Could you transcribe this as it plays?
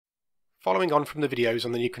Following on from the videos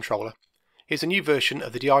on the new controller, here's a new version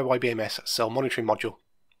of the diyBMS cell monitoring module.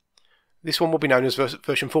 This one will be known as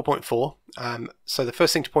version 4.4, so the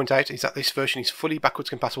first thing to point out is that this version is fully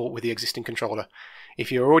backwards compatible with the existing controller.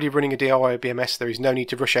 If you're already running a diyBMS, there is no need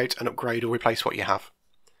to rush out and upgrade or replace what you have.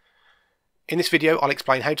 In this video, I'll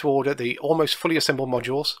explain how to order the almost fully assembled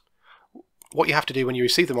modules, what you have to do when you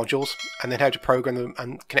receive the modules, and then how to program them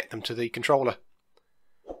and connect them to the controller.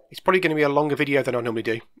 It's probably going to be a longer video than I normally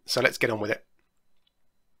do, so let's get on with it.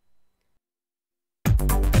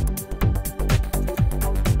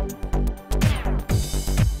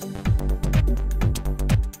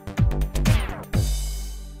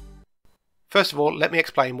 First of all, let me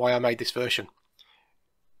explain why I made this version.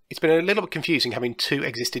 It's been a little bit confusing having two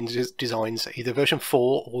existing designs, either version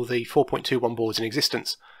 4 or the 4.21 boards in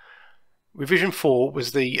existence. Revision 4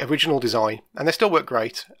 was the original design, and they still work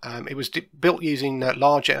great. It was built using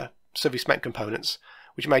larger service mount components,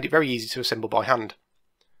 which made it very easy to assemble by hand.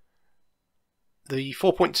 The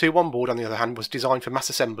 4.21 board, on the other hand, was designed for mass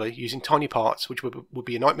assembly using tiny parts, which would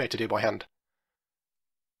be a nightmare to do by hand.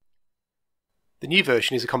 The new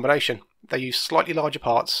version is a combination. They use slightly larger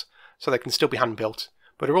parts, so they can still be hand-built,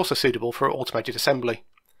 but are also suitable for automated assembly.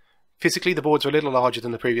 Physically, the boards are a little larger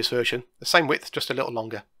than the previous version, the same width, just a little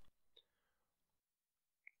longer.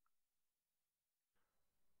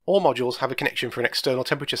 All modules have a connection for an external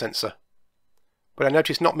temperature sensor, but I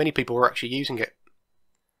noticed not many people were actually using it.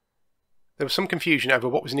 There was some confusion over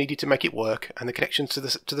what was needed to make it work, and the connections to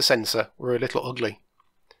the sensor were a little ugly.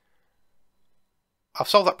 I've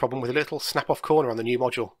solved that problem with a little snap-off corner on the new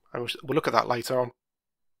module, and we'll look at that later on.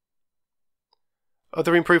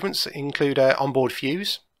 Other improvements include an Onboard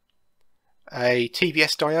Fuse, a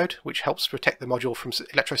TVS diode which helps protect the module from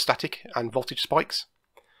electrostatic and voltage spikes,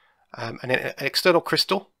 and an external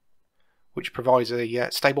crystal which provides a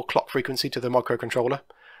stable clock frequency to the microcontroller.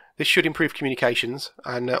 This should improve communications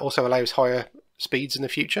and also allows higher speeds in the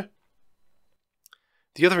future.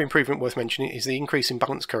 The other improvement worth mentioning is the increase in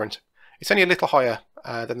balance current. It's only a little higher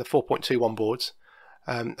than the 4.21 boards,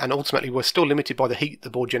 and ultimately we're still limited by the heat the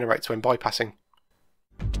board generates when bypassing.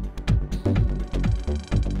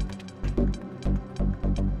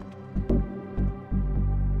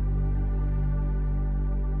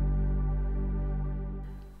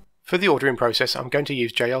 For the ordering process, I'm going to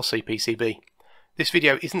use JLC PCB. This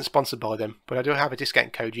video isn't sponsored by them, but I do have a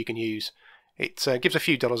discount code you can use. It gives a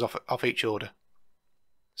few dollars off each order.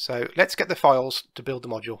 So let's get the files to build the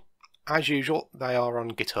module. As usual, they are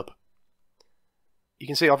on GitHub. You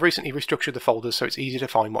can see I've recently restructured the folders so it's easy to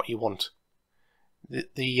find what you want.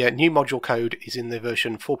 The new module code is in the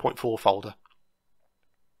version 4.4 folder.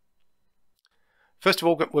 First of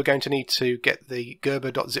all, we're going to need to get the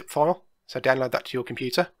gerber.zip file, so download that to your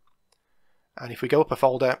computer. And if we go up a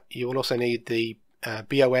folder, you will also need the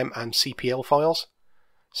BOM and CPL files,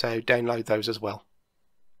 so download those as well.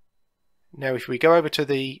 Now if we go over to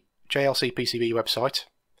the JLC PCB website,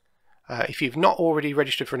 if you've not already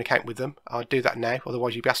registered for an account with them, I'd do that now,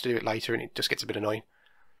 otherwise you'll be asked to do it later and it just gets a bit annoying.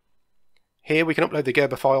 Here we can upload the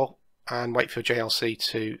Gerber file and wait for JLC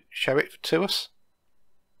to show it to us.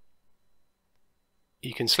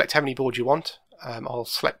 You can select how many boards you want. I'll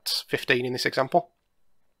select 15 in this example.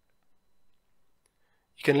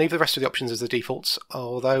 You can leave the rest of the options as the defaults,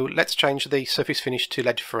 although let's change the surface finish to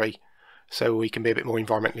lead free so we can be a bit more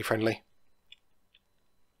environmentally friendly.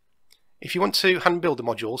 If you want to hand build the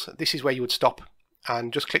modules, this is where you would stop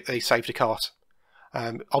and just click the Save to Cart.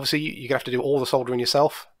 Obviously you're going to have to do all the soldering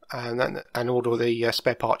yourself and order the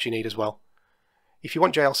spare parts you need as well. If you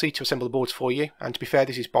want JLC to assemble the boards for you, and to be fair,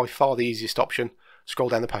 this is by far the easiest option, scroll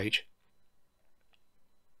down the page.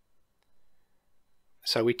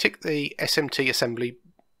 So we tick the SMT assembly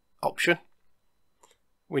option.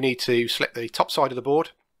 We need to select the top side of the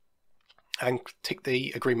board and tick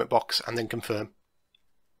the agreement box and then confirm.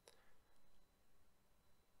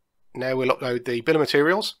 Now we'll upload the bill of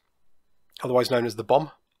materials, otherwise known as the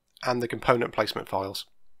BOM, and the component placement files.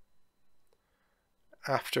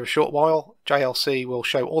 After a short while, JLC will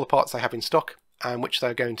show all the parts they have in stock and which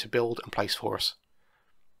they're going to build and place for us.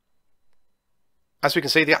 As we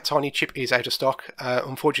can see, the Tiny chip is out of stock.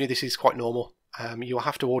 Unfortunately, this is quite normal. You'll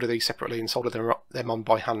have to order these separately and solder them on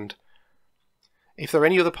by hand. If there are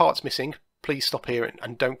any other parts missing, please stop here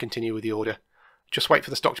and don't continue with the order. Just wait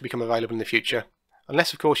for the stock to become available in the future.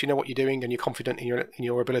 Unless, of course, you know what you're doing and you're confident in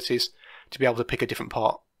your abilities to be able to pick a different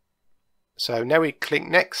part. So now we click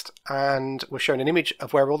Next, and we're shown an image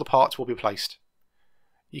of where all the parts will be placed.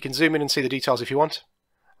 You can zoom in and see the details if you want.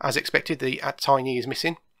 As expected, the @tiny is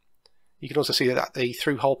missing. You can also see that the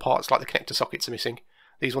through-hole parts like the connector sockets are missing.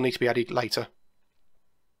 These will need to be added later.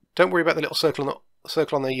 Don't worry about the little circle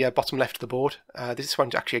circle on the bottom left of the board. This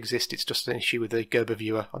won't actually exist, it's just an issue with the Gerber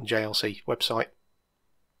viewer on the JLC website.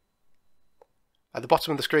 At the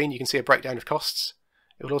bottom of the screen you can see a breakdown of costs.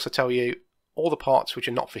 It will also tell you all the parts which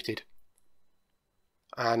are not fitted.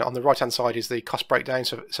 And on the right hand side is the cost breakdown.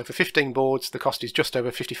 So for 15 boards the cost is just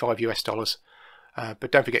over $55 US.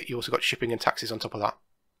 But don't forget you also got shipping and taxes on top of that.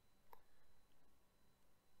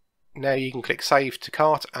 Now you can click Save to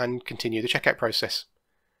Cart and continue the checkout process.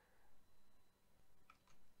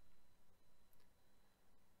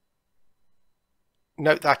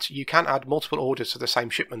 Note that you can add multiple orders to the same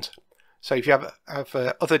shipment. So if you have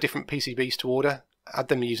other different PCBs to order, add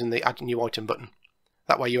them using the Add New Item button.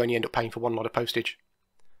 That way you only end up paying for one lot of postage.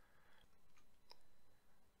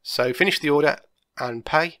 So finish the order and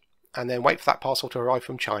pay, and then wait for that parcel to arrive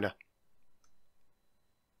from China.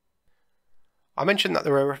 I mentioned that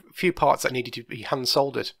there are a few parts that needed to be hand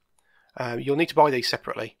soldered. You'll need to buy these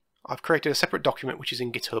separately. I've created a separate document which is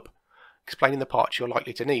in GitHub explaining the parts you're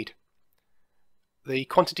likely to need. The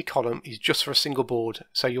quantity column is just for a single board,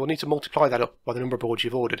 so you'll need to multiply that up by the number of boards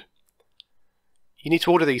you've ordered. You need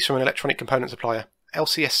to order these from an electronic component supplier.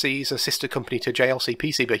 LCSC is a sister company to JLC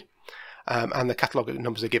PCB, and the catalogue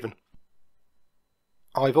numbers are given.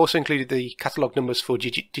 I've also included the catalogue numbers for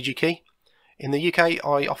DigiKey. In the UK,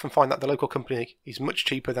 I often find that the local company is much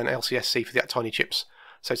cheaper than LCSC for the tiny chips,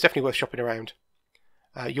 so it's definitely worth shopping around.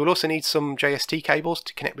 You'll also need some Jst cables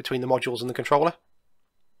to connect between the modules and the controller.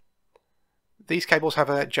 These cables have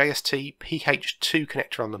a Jst PH2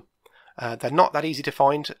 connector on them. They're not that easy to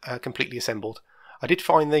find completely assembled. I did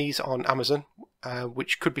find these on Amazon,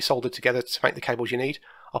 which could be soldered together to make the cables you need.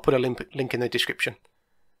 I'll put a link in the description.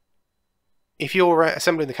 If you're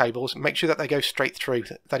assembling the cables, make sure that they go straight through.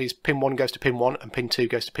 That is, pin 1 goes to pin 1 and pin 2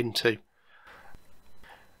 goes to pin 2.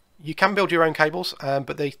 You can build your own cables,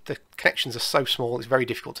 but the connections are so small it's very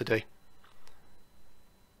difficult to do.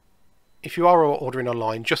 If you are ordering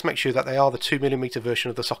online, just make sure that they are the 2mm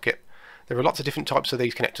version of the socket. There are lots of different types of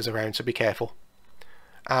these connectors around, so be careful.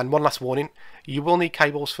 And one last warning, you will need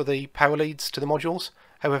cables for the power leads to the modules.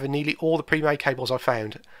 However, nearly all the pre-made cables I've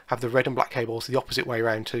found have the red and black cables the opposite way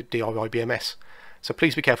around to diyBMS. So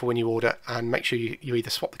please be careful when you order and make sure you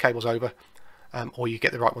either swap the cables over or you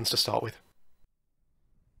get the right ones to start with.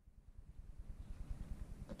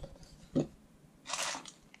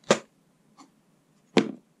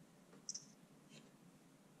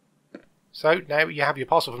 So now you have your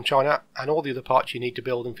parcel from China and all the other parts you need to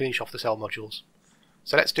build and finish off the cell modules.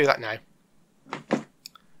 So let's do that now.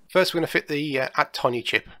 First we're going to fit the tiny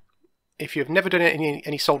chip. If you've never done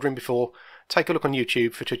any soldering before, take a look on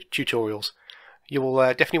YouTube for tutorials. You will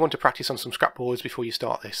definitely want to practice on some scrap boards before you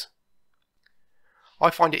start this. I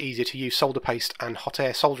find it easier to use solder paste and hot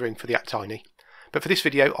air soldering for the tiny, but for this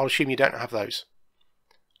video I'll assume you don't have those.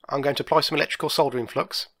 I'm going to apply some electrical soldering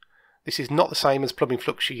flux. This is not the same as plumbing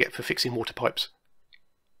flux you get for fixing water pipes.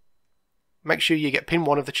 Make sure you get pin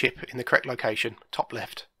 1 of the chip in the correct location, top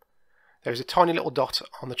left. There is a tiny little dot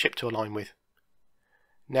on the chip to align with.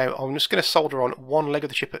 Now I'm just going to solder on one leg of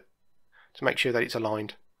the chip to make sure that it's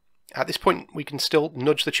aligned. At this point we can still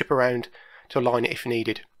nudge the chip around to align it if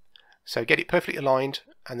needed. So get it perfectly aligned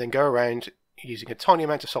and then go around using a tiny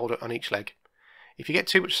amount of solder on each leg. If you get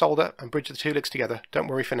too much solder and bridge the two legs together, don't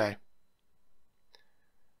worry for now.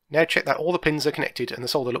 Now check that all the pins are connected and the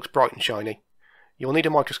solder looks bright and shiny. You'll need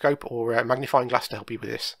a microscope or a magnifying glass to help you with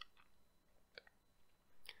this.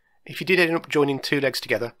 If you did end up joining two legs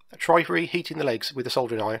together, try reheating the legs with a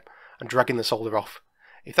soldering iron and dragging the solder off.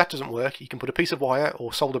 If that doesn't work, you can put a piece of wire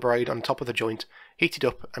or solder braid on top of the joint, heat it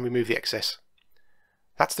up and remove the excess.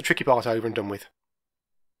 That's the tricky part over and done with.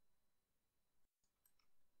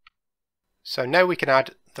 So now we can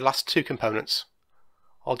add the last two components.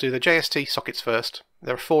 I'll do the Jst Sockets first.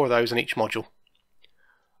 There are 4 of those in each module.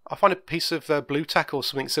 I find a piece of blue tack or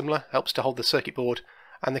something similar helps to hold the circuit board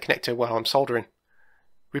and the connector while I'm soldering.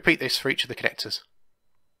 Repeat this for each of the connectors.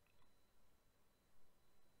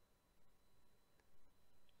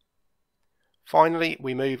 Finally,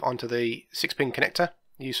 we move on to the 6-pin connector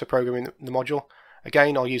used for programming the module.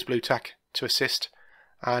 Again, I'll use blue tack to assist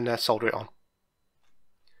and solder it on.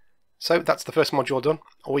 So that's the first module done.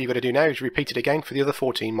 All you've got to do now is repeat it again for the other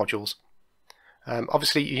 14 modules.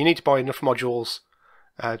 Obviously, you need to buy enough modules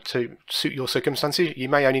to suit your circumstances. You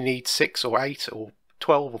may only need 6 or 8 or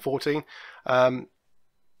 12 or 14.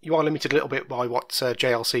 You are limited a little bit by what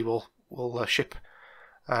JLC will ship,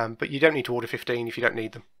 but you don't need to order 15 if you don't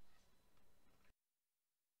need them.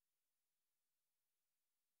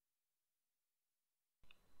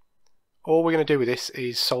 All we're going to do with this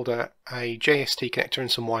is solder a Jst connector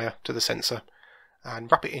and some wire to the sensor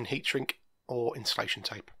and wrap it in heat shrink or insulation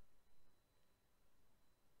tape.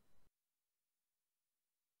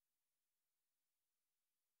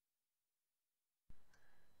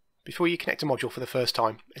 Before you connect a module for the first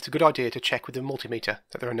time, it's a good idea to check with the multimeter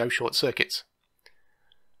that there are no short circuits.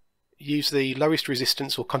 Use the lowest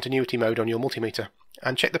resistance or continuity mode on your multimeter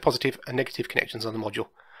and check the positive and negative connections on the module.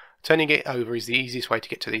 Turning it over is the easiest way to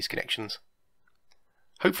get to these connections.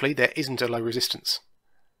 Hopefully there isn't a low resistance.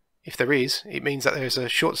 If there is, it means that there's a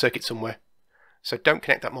short circuit somewhere. So don't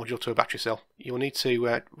connect that module to a battery cell. You'll need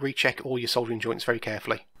to recheck all your soldering joints very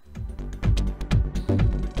carefully.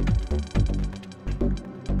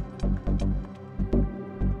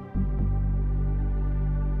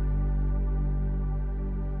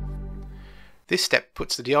 This step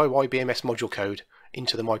puts the diyBMS module code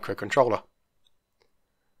into the microcontroller.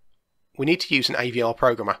 We need to use an Avr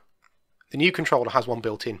Programmer. The new controller has one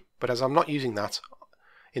built in, but as I'm not using that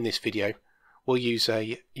in this video, we'll use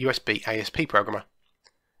a USB ASP programmer.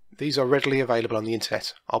 These are readily available on the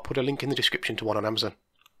internet. I'll put a link in the description to one on Amazon.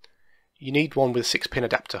 You need one with a 6-pin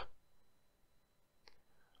adapter.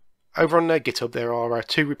 Over on GitHub there are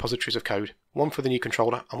 2 repositories of code, one for the new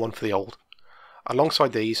controller and one for the old.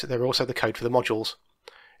 Alongside these, there are also the code for the modules.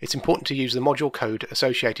 It's important to use the module code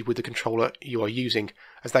associated with the controller you are using,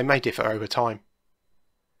 as they may differ over time.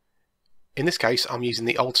 In this case, I'm using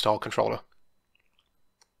the old style controller.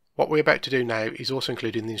 What we're about to do now is also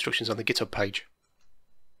included in the instructions on the GitHub page.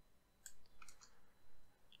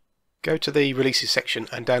 Go to the releases section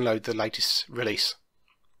and download the latest release.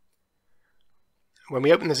 When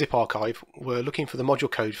we open the zip archive, we're looking for the module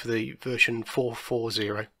code for the version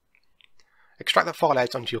 4.40. Extract that file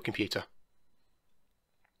out onto your computer.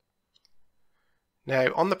 Now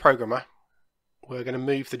on the programmer, we're going to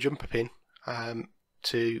move the jumper pin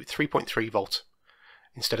to 3.3 volt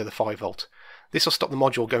instead of the 5 volt. This will stop the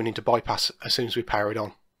module going into bypass as soon as we power it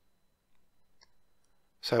on.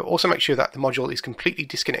 So also make sure that the module is completely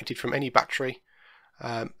disconnected from any battery,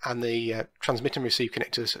 and the transmit and receive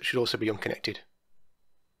connectors should also be unconnected.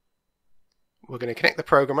 We're going to connect the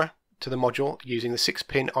programmer to the module using the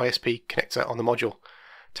 6-pin ISP connector on the module.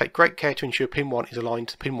 Take great care to ensure pin 1 is aligned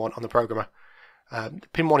to pin 1 on the programmer.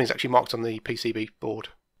 Pin 1 is actually marked on the PCB board.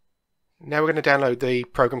 Now we're going to download the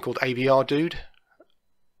program called Avr Dude.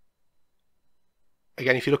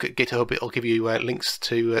 Again, if you look at GitHub, it'll give you links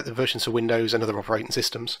to the versions for Windows and other operating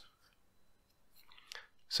systems.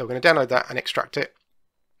 So we're going to download that and extract it.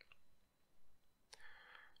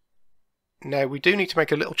 Now we do need to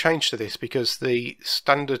make a little change to this because the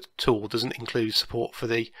standard tool doesn't include support for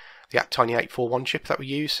the At2841 chip that we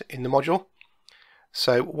use in the module.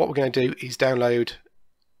 So what we're going to do is download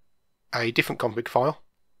a different config file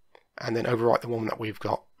and then overwrite the one that we've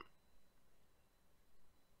got.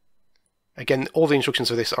 Again, all the instructions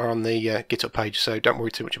for this are on the GitHub page, so don't worry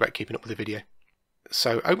too much about keeping up with the video.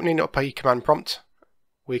 So opening up a command prompt,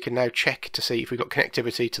 we can now check to see if we've got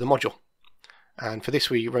connectivity to the module. And for this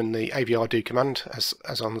we run the Avr do command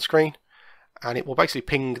as on the screen, and it will basically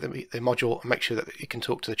ping the module and make sure that it can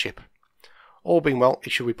talk to the chip. All being well,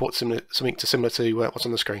 it should report something similar to what's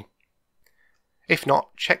on the screen. If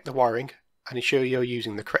not, check the wiring and ensure you're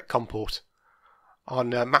using the correct COM port. On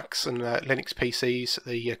Macs and Linux PCs,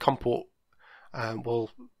 the COM port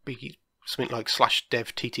will be something like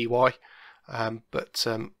 /dev/tty, but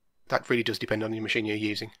that really does depend on the machine you're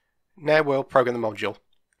using. Now we'll program the module.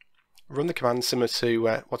 Run the command similar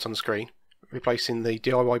to what's on the screen, replacing the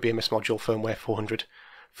diyBMS module firmware 400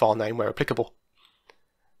 file name where applicable.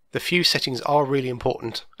 The fuse settings are really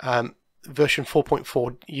important. Version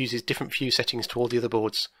 4.4 uses different fuse settings to all the other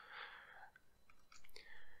boards.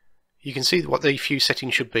 You can see what the fuse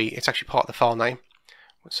setting should be. It's actually part of the file name.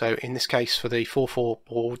 So in this case, for the 4.4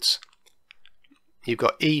 boards, you've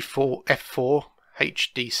got E4, F4,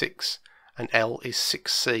 HD6, and L is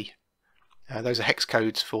 6C. Those are hex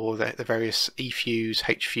codes for the various E fuse,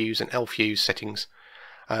 H fuse, and L fuse settings.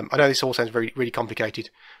 I know this all sounds really complicated,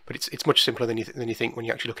 but it's much simpler than you think when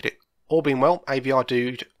you actually look at it. All being well, Avr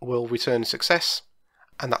Dude will return success,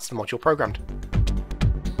 and that's the module programmed.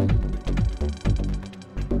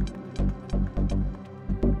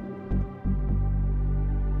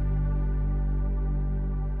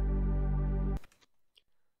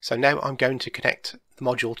 So now I'm going to connect the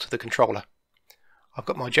module to the controller. I've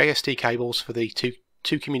got my Jst cables for the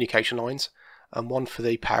two communication lines and one for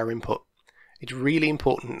the power input. It's really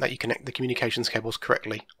important that you connect the communications cables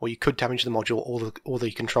correctly, or you could damage the module or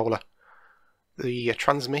the controller. The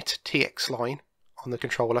transmit TX line on the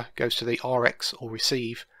controller goes to the RX or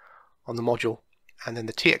receive on the module, and then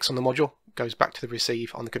the TX on the module goes back to the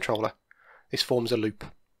receive on the controller. This forms a loop.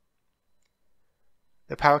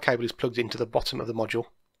 The power cable is plugged into the bottom of the module.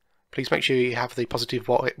 Please make sure you have the positive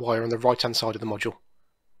wire on the right hand side of the module.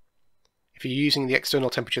 If you're using the external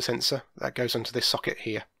temperature sensor, that goes onto this socket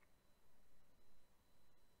here.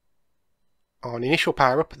 On initial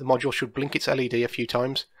power up, the module should blink its LED a few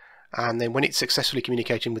times, and then when it's successfully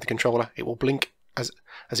communicating with the controller, it will blink as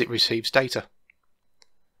it receives data.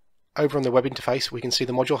 Over on the web interface, we can see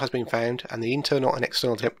the module has been found and the internal and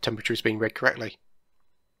external temperature is being read correctly.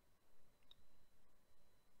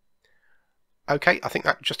 Okay, I think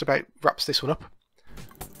that just about wraps this one up.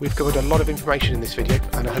 We've covered a lot of information in this video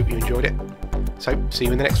and I hope you enjoyed it. So, see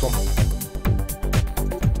you in the next one.